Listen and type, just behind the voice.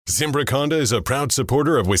Zimbrick Honda is a proud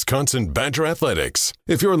supporter of Wisconsin Badger Athletics.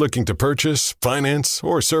 If you're looking to purchase, finance,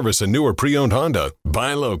 or service a new or pre-owned Honda,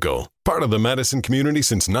 buy local. Part of the Madison community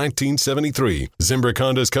since 1973, Zimbrick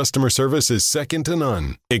Honda's customer service is second to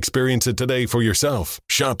none. Experience it today for yourself.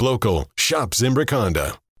 Shop local. Shop Zimbrick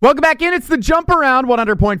Honda. Welcome back in. It's the Jump Around,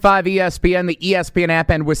 100.5 ESPN, the ESPN app,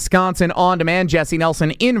 and Wisconsin On Demand. Jesse Nelson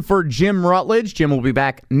in for Jim Rutledge. Jim will be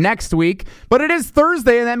back next week. But it is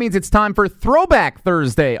Thursday, and that means it's time for Throwback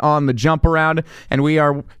Thursday on the Jump Around. And we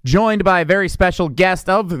are joined by a very special guest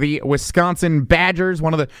of the Wisconsin Badgers,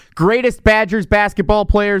 one of the greatest Badgers basketball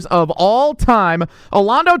players of all time.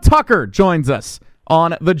 Alando Tucker joins us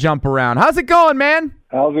on the Jump Around. How's it going, man?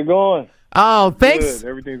 How's it going? Oh, thanks. Good.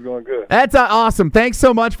 Everything's going good. That's awesome. Thanks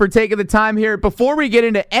so much for taking the time here. Before we get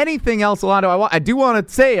into anything else, Alando, I do want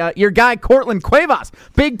to say your guy, Courtland Cuevas,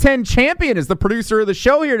 Big Ten champion, is the producer of the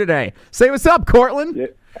show here today. Say what's up, Courtland. Yeah.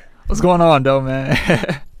 What's going on, though,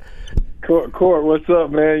 man? Court, what's up,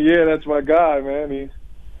 man? Yeah, that's my guy, man.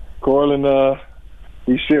 Courtland,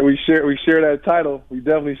 we share that title. We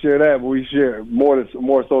definitely share that, but we share more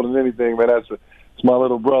so than anything, man. It's my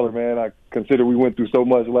little brother, man. I consider we went through so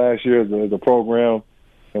much last year as a program,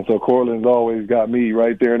 and so Courtland's always got me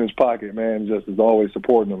right there in his pocket, man. Just is always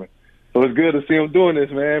supporting him. So it's good to see him doing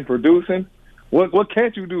this, man. Producing. What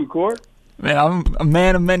can't you do, Court? Man, I'm a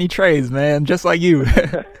man of many trades, man, just like you.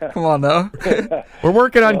 Come on, though. We're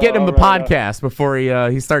working on getting him the podcast before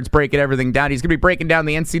he starts breaking everything down. He's going to be breaking down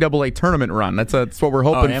the NCAA tournament run. That's what we're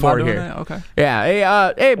hoping for here. That? Okay.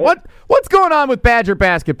 Yeah. Hey, what's going on with Badger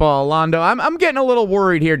basketball, Alando? I'm getting a little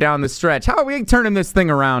worried here down the stretch. How are we turning this thing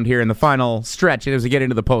around here in the final stretch as we get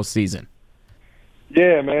into the postseason?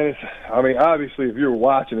 Yeah, man. Obviously, if you're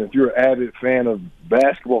an avid fan of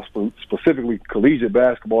basketball, specifically collegiate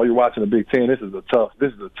basketball, you're watching the Big Ten. This is a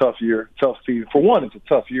tough year, tough season. For one, it's a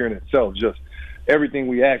tough year in itself. Just everything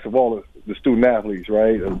we ask of all the student athletes,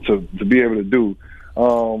 right, to be able to do.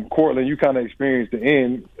 Courtland, you kind of experienced the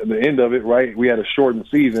end of it, right? We had a shortened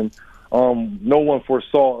season. No one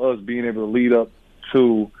foresaw us being able to lead up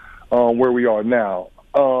to where we are now.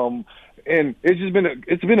 And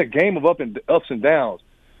it's been a game of ups and downs.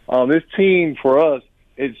 This team for us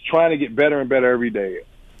is trying to get better and better every day.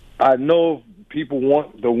 I know people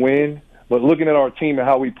want the win, but looking at our team and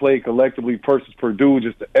how we played collectively versus Purdue,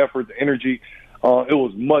 just the effort, the energy, it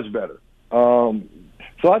was much better.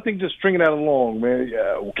 So I think just stringing that along, man.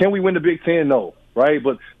 Can we win the Big Ten? No, right?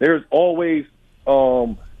 But there's always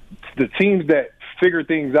the teams that figure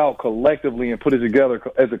things out collectively and put it together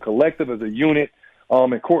as a collective, as a unit.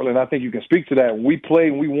 And Courtland, I think you can speak to that. When we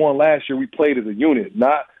played, when we won last year, we played as a unit,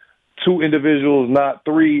 not two individuals, not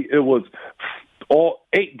three. It was all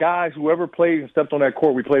 8 guys. Whoever played and stepped on that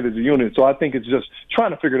court, we played as a unit. So I think it's just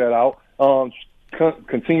trying to figure that out,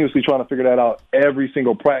 continuously trying to figure that out every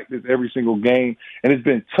single practice, every single game. And it's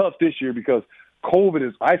been tough this year because COVID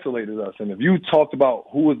has isolated us. And if you talked about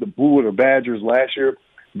who was the Badgers last year,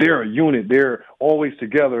 they're a unit. They're always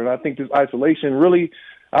together. And I think this isolation really –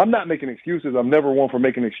 I'm not making excuses. I'm never one for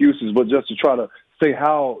making excuses, but just to try to say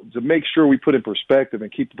to make sure we put in perspective and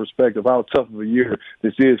keep the perspective how tough of a year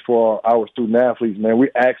this is for our student athletes, man. We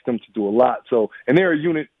asked them to do a lot. So, and they're a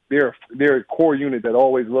unit, they're a core unit that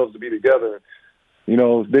always loves to be together. You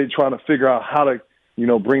know, they're trying to figure out how to,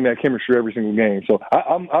 bring that chemistry every single game. So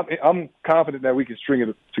I'm confident that we can string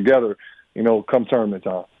it together, come tournament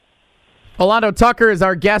time. Alando Tucker is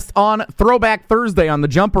our guest on Throwback Thursday on the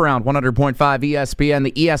Jump Around, 100.5 ESPN,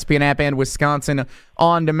 the ESPN app, and Wisconsin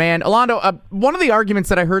On Demand. Alando, one of the arguments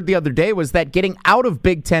that I heard the other day was that getting out of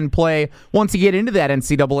Big Ten play once you get into that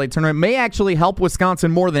NCAA tournament may actually help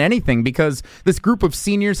Wisconsin more than anything because this group of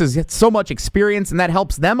seniors has so much experience, and that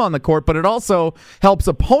helps them on the court, but it also helps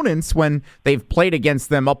opponents when they've played against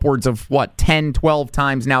them upwards of, 10, 12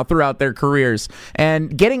 times now throughout their careers.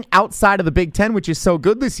 And getting outside of the Big Ten, which is so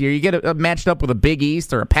good this year, you get matched up with a Big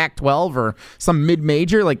East or a Pac-12 or some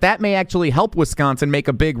mid-major, like that may actually help Wisconsin make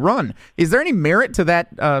a big run. Is there any merit to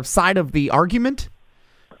that side of the argument?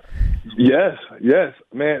 Yes,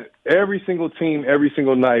 man. Every single team, every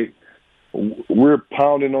single night, we're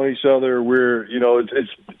pounding on each other. It's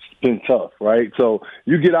been tough, right? So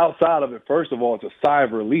you get outside of it. First of all, it's a sigh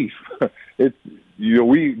of relief. This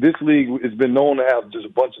league has been known to have just a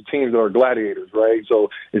bunch of teams that are gladiators, right? So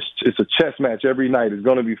it's a chess match every night. It's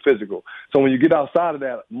going to be physical. So when you get outside of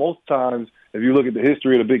that, most times, if you look at the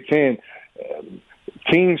history of the Big Ten,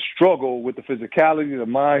 teams struggle with the physicality, the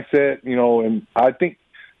mindset, and I think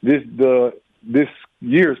this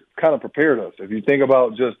year's kind of prepared us. If you think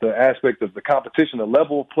about just the aspect of the competition, the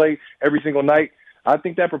level of play every single night, I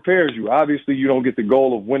think that prepares you. Obviously, you don't get the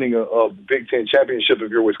goal of winning a Big Ten championship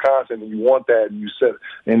if you're Wisconsin, and you want that, and you set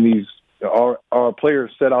and these. Our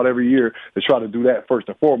players set out every year to try to do that first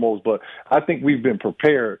and foremost, but I think we've been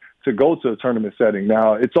prepared to go to a tournament setting.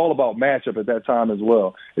 Now, it's all about matchup at that time as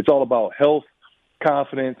well. It's all about health,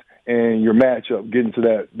 confidence, and your matchup getting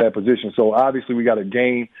to that position. So obviously we got a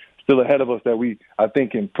game still ahead of us that I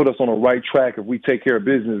think can put us on the right track if we take care of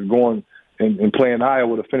business going and playing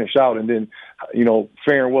Iowa to finish out and then,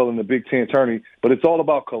 faring well in the Big Ten tourney. But it's all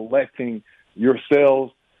about collecting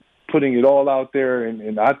yourselves, putting it all out there,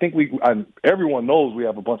 and I think everyone knows we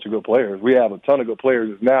have a bunch of good players. We have a ton of good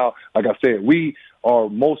players. Now, like I said, we are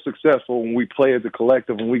most successful when we play as a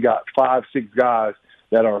collective, and we got 5, 6 guys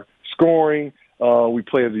that are scoring. We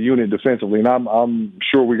play as a unit defensively, and I'm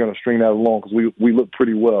sure we're going to string that along because we looked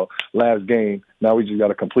pretty well last game. Now we just got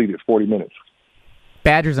to complete it 40 minutes.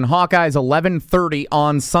 Badgers and Hawkeyes, 11:30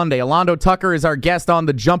 on Sunday. Alando Tucker is our guest on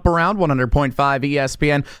the Jump Around, 100.5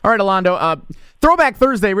 ESPN. All right, Alando, Throwback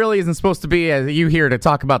Thursday really isn't supposed to be you here to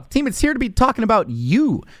talk about the team. It's here to be talking about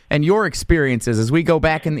you and your experiences as we go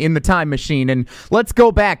back in the time machine. And let's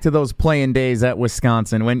go back to those playing days at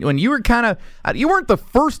Wisconsin when you were you weren't the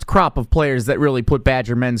first crop of players that really put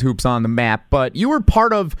Badger men's hoops on the map, but you were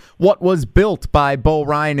part of what was built by Bo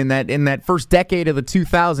Ryan in that first decade of the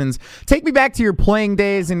 2000s. Take me back to your playing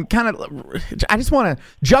days and I just want to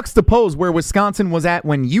juxtapose where Wisconsin was at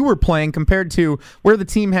when you were playing compared to where the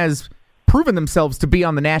team has proven themselves to be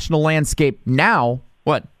on the national landscape now,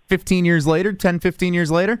 15 years later?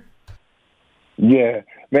 Yeah,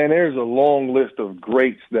 man, there's a long list of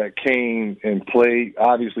greats that came and played,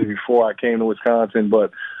 obviously, before I came to Wisconsin,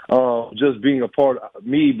 but just being a part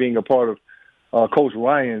of Coach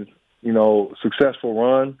Ryan's, successful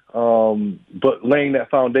run, but laying that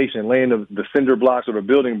foundation, laying the cinder blocks or the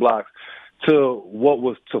building blocks to what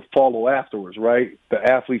was to follow afterwards, right? The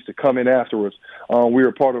athletes to come in afterwards. We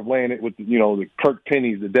were part of laying it with, the Kirk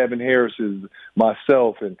Pennies, the Devin Harrises,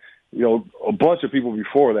 myself, and, a bunch of people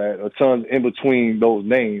before that, a ton in between those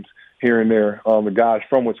names here and there, the guys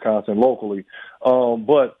from Wisconsin locally.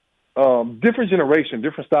 But different generation,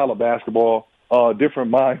 different style of basketball,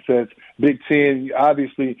 different mindsets. Big Ten,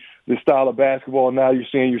 obviously, the style of basketball now you're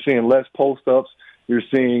seeing less post-ups. You're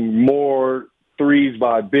seeing more threes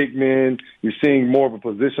by big men. You're seeing more of a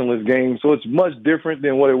positionless game. So it's much different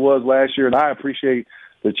than what it was last year, and I appreciate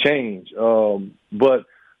the change. But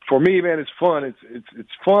for me, man, it's fun. It's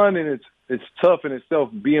fun, and it's tough in itself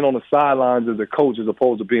being on the sidelines as a coach as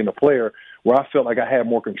opposed to being a player, where I felt like I had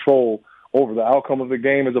more control over the outcome of the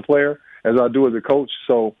game as a player as I do as a coach.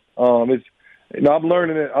 So it's I'm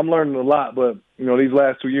learning it. I'm learning a lot, but these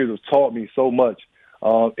last 2 years have taught me so much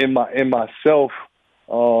in myself.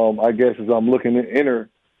 I guess as I'm looking at inner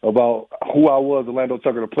about who I was, Alando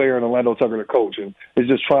Tucker the player and Alando Tucker the coach, and it's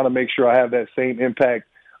just trying to make sure I have that same impact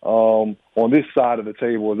on this side of the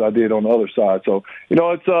table as I did on the other side. So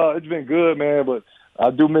it's been good, man, but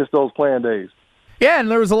I do miss those playing days. Yeah,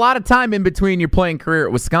 and there was a lot of time in between your playing career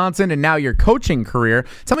at Wisconsin and now your coaching career.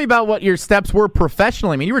 Tell me about what your steps were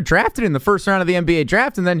professionally. I mean, you were drafted in the first round of the NBA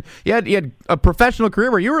draft, and then you had a professional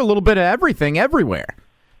career where you were a little bit of everything everywhere.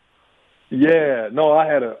 Yeah, no, I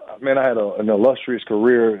had an illustrious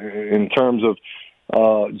career in terms of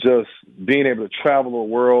just being able to travel the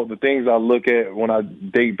world. The things I look at when I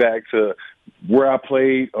date back to where I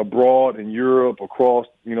played abroad in Europe, across,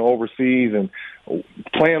 overseas, and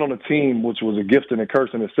playing on a team, which was a gift and a curse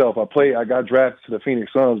in itself. I got drafted to the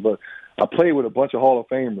Phoenix Suns, but I played with a bunch of Hall of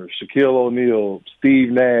Famers: Shaquille O'Neal,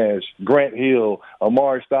 Steve Nash, Grant Hill,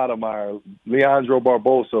 Amari Stoudemire, Leandro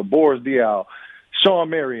Barbosa, Boris Diaw, Sean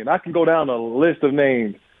Marion. I can go down a list of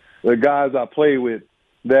names, the guys I play with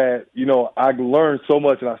that, I learned so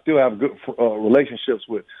much, and I still have good relationships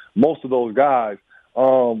with most of those guys.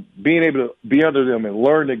 Being able to be under them and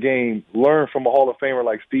learn the game, learn from a Hall of Famer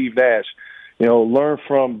like Steve Nash, learn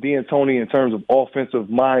from D'Antoni in terms of offensive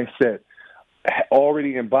mindset,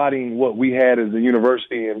 already embodying what we had as a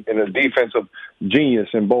university and a defensive genius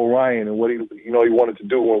in Bo Ryan and what he wanted to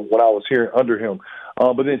do when I was here under him.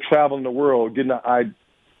 But then traveling the world, getting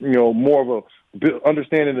more of a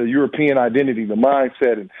understanding the European identity, the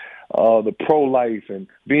mindset, and the pro life, and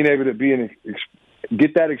being able to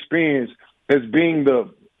get that experience as being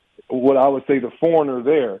what I would say the foreigner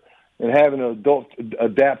there, and having an adult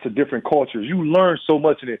adapt to different cultures. You learn so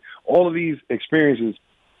much in it. All of these experiences,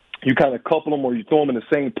 you kind of couple them or you throw them in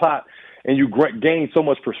the same pot, and you gain so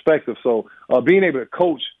much perspective. So being able to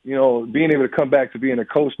coach, being able to come back to being a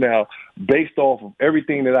coach now based off of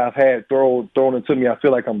everything that I've had thrown into me, I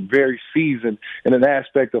feel like I'm very seasoned in an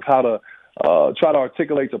aspect of how to try to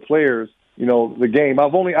articulate to players, the game.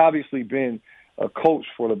 I've only obviously been a coach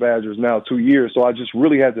for the Badgers now 2 years, so I just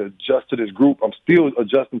really had to adjust to this group. I'm still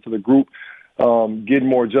adjusting to the group, getting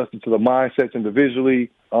more adjusted to the mindsets individually,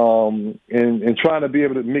 and trying to be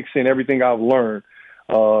able to mix in everything I've learned,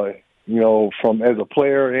 from as a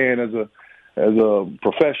player and as a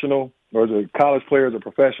professional, or as a college player, as a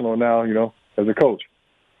professional now, as a coach.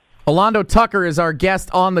 Alando Tucker is our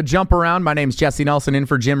guest on the Jump Around. My name's Jesse Nelson, in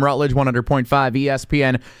for Jim Rutledge, 100.5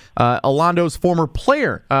 ESPN. Alando's former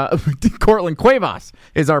player, Courtland Cuevas,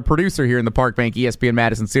 is our producer here in the Park Bank ESPN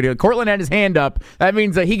Madison studio. Courtland had his hand up. That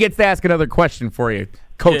means that he gets to ask another question for you,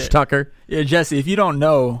 Coach Tucker. Yeah, Jesse, if you don't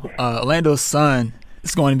know, Alando's son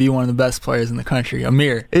is going to be one of the best players in the country,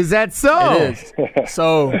 Amir. Is that so? It is.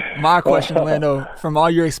 So my question, Orlando, from all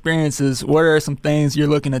your experiences, what are some things you're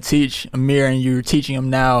looking to teach Amir and you're teaching him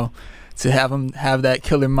now to have him have that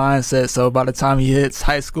killer mindset, so by the time he hits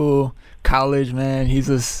high school, college, man, he's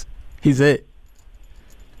it?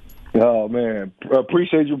 Oh, man.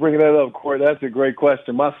 Appreciate you bringing that up, Court. That's a great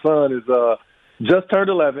question. My son is just turned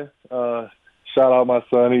 11. Shout out my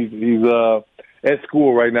son. He's at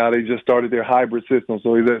school right now. They just started their hybrid system,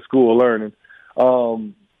 so he's at school learning.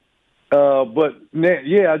 But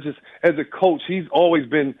yeah, as a coach, he's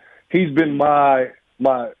been my,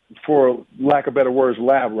 for lack of better words,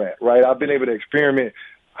 lab rat, right? I've been able to experiment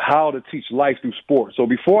how to teach life through sports. So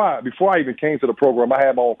before I even came to the program, I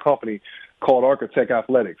had my own company called Architect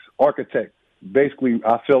Athletics. Architect, basically,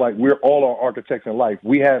 I feel like we're all our architects in life.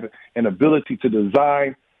 We have an ability to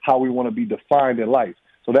design how we want to be defined in life.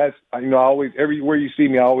 So that's, I always, everywhere you see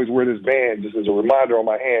me, I always wear this band just as a reminder on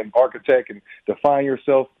my hand, architect, and design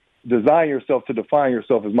yourself to define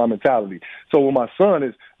yourself is my mentality. So with my son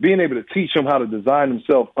is being able to teach him how to design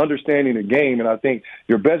himself, understanding the game. And I think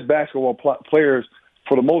your best basketball players,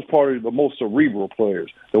 for the most part, are the most cerebral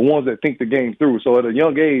players, the ones that think the game through. So at a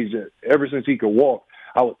young age, ever since he could walk,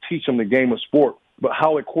 I would teach him the game of sport, but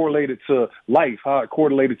how it correlated to life, how it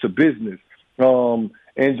correlated to business.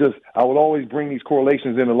 And just, I would always bring these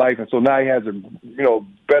correlations into life. And so now he has a,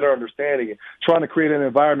 better understanding and trying to create an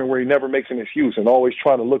environment where he never makes an excuse and always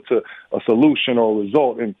trying to look to a solution or a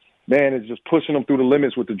result. And man, it's just pushing him through the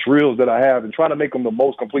limits with the drills that I have and trying to make him the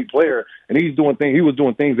most complete player. And he was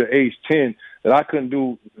doing things at age 10 that I couldn't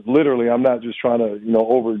do. Literally, I'm not just trying to,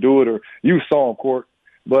 overdo it, or you saw him, Court,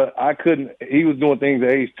 but I couldn't. He was doing things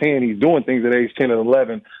at age 10. He's doing things at age 10 and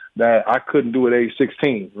 11 that I couldn't do at age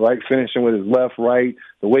 16, right? Finishing with his left, right,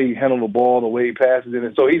 the way he handled the ball, the way he passes it.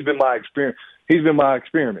 And so he's been my experience. He's been my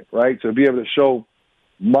experiment, right? To be able to show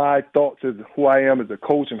my thoughts as who I am as a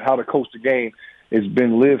coach and how to coach the game has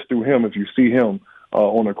been lived through him. If you see him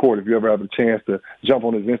on the court, if you ever have a chance to jump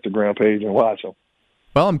on his Instagram page and watch him.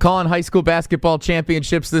 Well, I'm calling high school basketball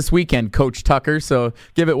championships this weekend, Coach Tucker. So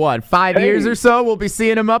give it, 5 years or so? We'll be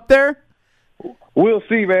seeing him up there? We'll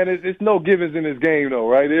see, man. It's no givens in this game, though,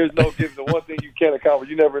 right? There's no givens. The one thing you can't accomplish,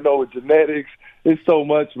 you never know with genetics. It's so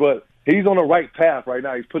much, but he's on the right path right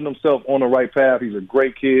now. He's putting himself on the right path. He's a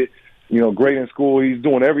great kid, great in school. He's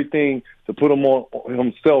doing everything to put him on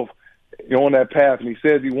himself on that path, and he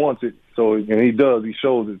says he wants it. So, and he does. He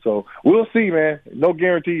shows it. So we'll see, man. No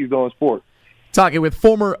guarantees on sport. Talking with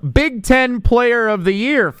former Big Ten Player of the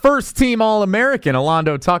Year, first-team All-American,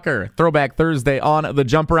 Alando Tucker. Throwback Thursday on the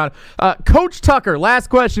Jump Around. Coach Tucker, last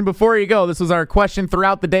question before you go. This was our question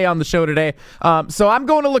throughout the day on the show today. So I'm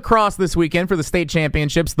going to lacrosse this weekend for the state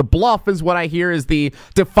championships. The bluff is what I hear is the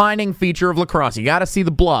defining feature of lacrosse. You got to see the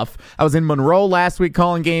bluff. I was in Monroe last week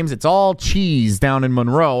calling games. It's all cheese down in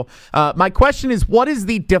Monroe. My question is, what is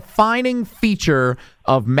the defining feature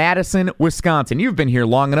of Madison, Wisconsin? You've been here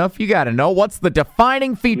long enough. You got to know, what's the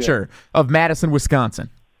defining feature of Madison, Wisconsin?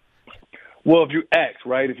 Well, if you ask,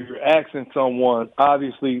 right, if you're asking someone,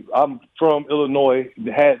 obviously I'm from Illinois,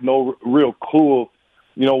 had no real clue,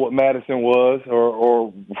 what Madison was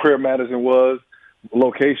or where Madison was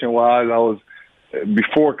location-wise. I was,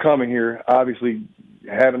 before coming here, obviously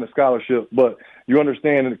having a scholarship, but you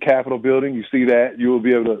understand in the Capitol building, you see that, you will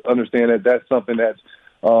be able to understand that that's something that's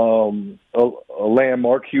a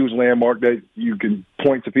landmark, huge landmark that you can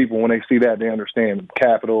point to people when they see that, they understand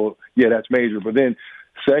Capitol. Yeah, that's major. But then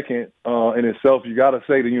second, in itself, you got to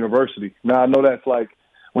say the university. Now, I know that's like,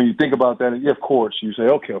 when you think about that, yeah, of course, you say,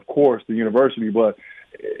 okay, of course, the university. But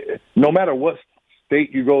no matter what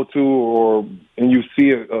state you go to and you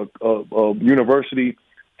see a university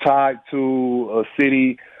tied to a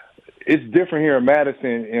city, it's different here in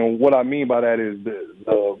Madison, and what I mean by that is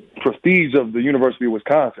the prestige of the University of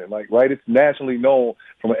Wisconsin. Right, it's nationally known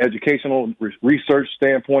from an educational research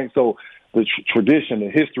standpoint. So the tradition, the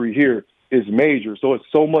history here is major. So it's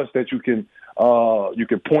so much that you can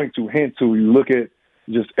point to, hint to. You look at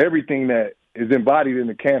just everything that is embodied in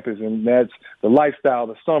the campus, and that's the lifestyle,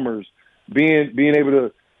 the summers, being able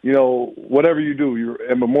to, whatever you do, you're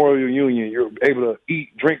at Memorial Union, you're able to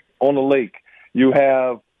eat, drink on the lake. You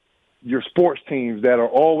have your sports teams that are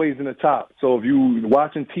always in the top. So if you're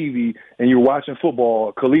watching TV and you're watching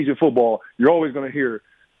football, collegiate football, you're always going to hear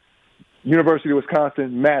University of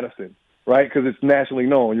Wisconsin, Madison, right? Because it's nationally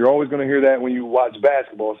known. You're always going to hear that when you watch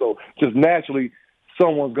basketball. So just naturally,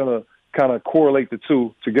 someone's going to kind of correlate the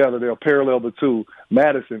two together. They'll parallel the two.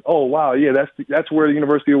 Madison, oh, wow, yeah, that's where the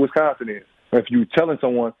University of Wisconsin is. Or if you're telling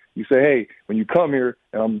someone, you say, hey, when you come here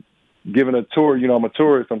and I'm giving a tour, I'm a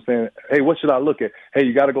tourist, I'm saying, hey, what should I look at? Hey,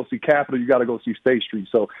 you got to go see Capitol, you got to go see State Street.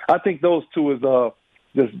 So I think those two is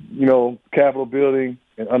just, Capitol building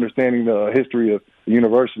and understanding the history of the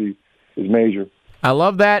university is major. I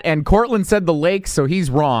love that. And Courtland said the lake, so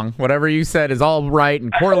he's wrong. Whatever you said is all right,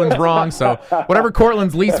 and Courtland's wrong. So whatever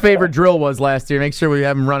Courtland's least favorite drill was last year, make sure we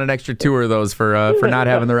have him run an extra 2 of those for not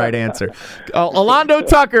having the right answer. Alando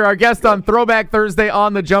Tucker, our guest on Throwback Thursday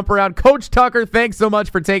on the Jump Around. Coach Tucker, thanks so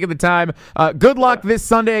much for taking the time. Good luck this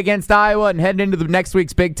Sunday against Iowa and heading into the next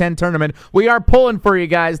week's Big Ten tournament. We are pulling for you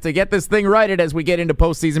guys to get this thing righted as we get into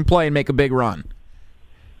postseason play and make a big run.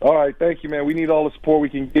 All right, thank you, man. We need all the support we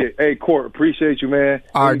can get. Hey, Court, appreciate you, man.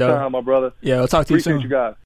 All right, Anytime, my brother. Yeah, I'll talk to you soon. Appreciate you guys.